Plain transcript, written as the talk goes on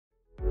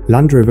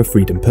Land Rover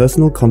Freedom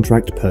personal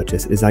contract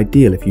purchase is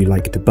ideal if you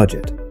like to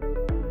budget,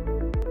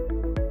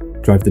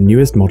 drive the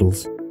newest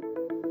models,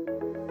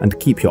 and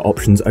keep your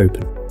options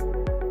open.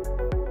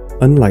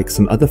 Unlike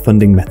some other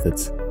funding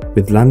methods,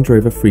 with Land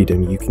Rover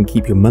Freedom you can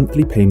keep your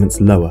monthly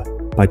payments lower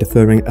by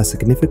deferring a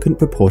significant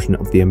proportion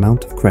of the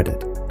amount of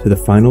credit to the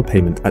final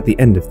payment at the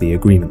end of the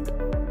agreement.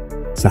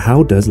 So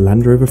how does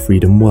Land Rover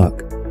Freedom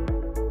work?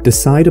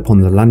 Decide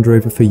upon the Land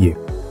Rover for you.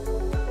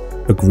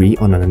 Agree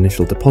on an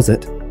initial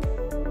deposit.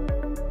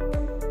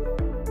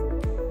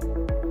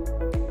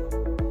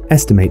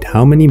 Estimate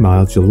how many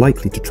miles you're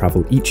likely to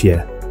travel each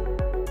year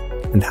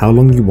and how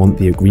long you want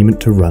the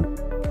agreement to run.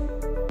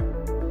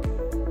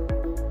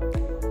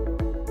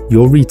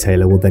 Your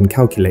retailer will then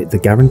calculate the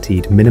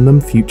guaranteed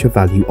minimum future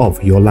value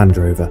of your Land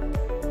Rover.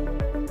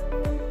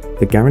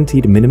 The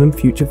guaranteed minimum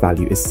future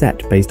value is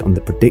set based on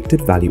the predicted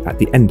value at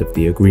the end of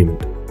the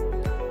agreement,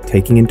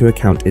 taking into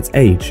account its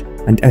age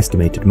and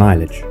estimated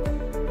mileage.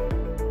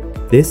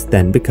 This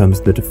then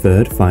becomes the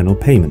deferred final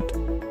payment,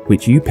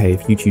 which you pay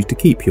if you choose to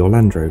keep your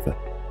Land Rover.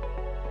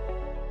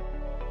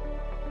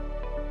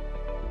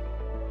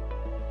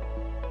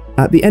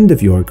 At the end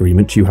of your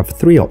agreement, you have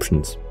three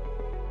options.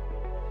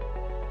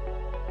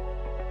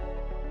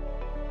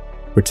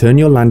 Return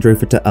your Land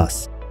Rover to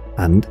us,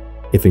 and,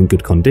 if in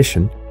good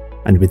condition,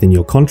 and within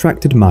your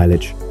contracted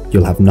mileage,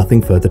 you'll have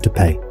nothing further to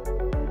pay.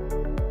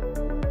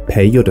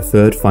 Pay your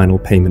deferred final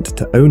payment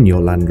to own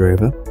your Land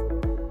Rover,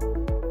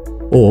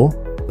 or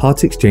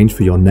part exchange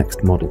for your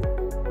next model,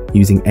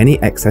 using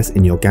any excess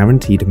in your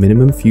guaranteed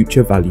minimum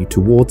future value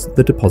towards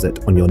the deposit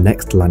on your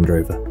next Land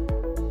Rover.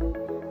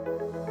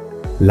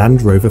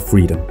 Land Rover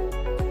Freedom.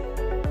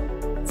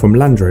 From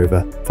Land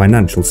Rover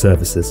Financial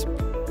Services.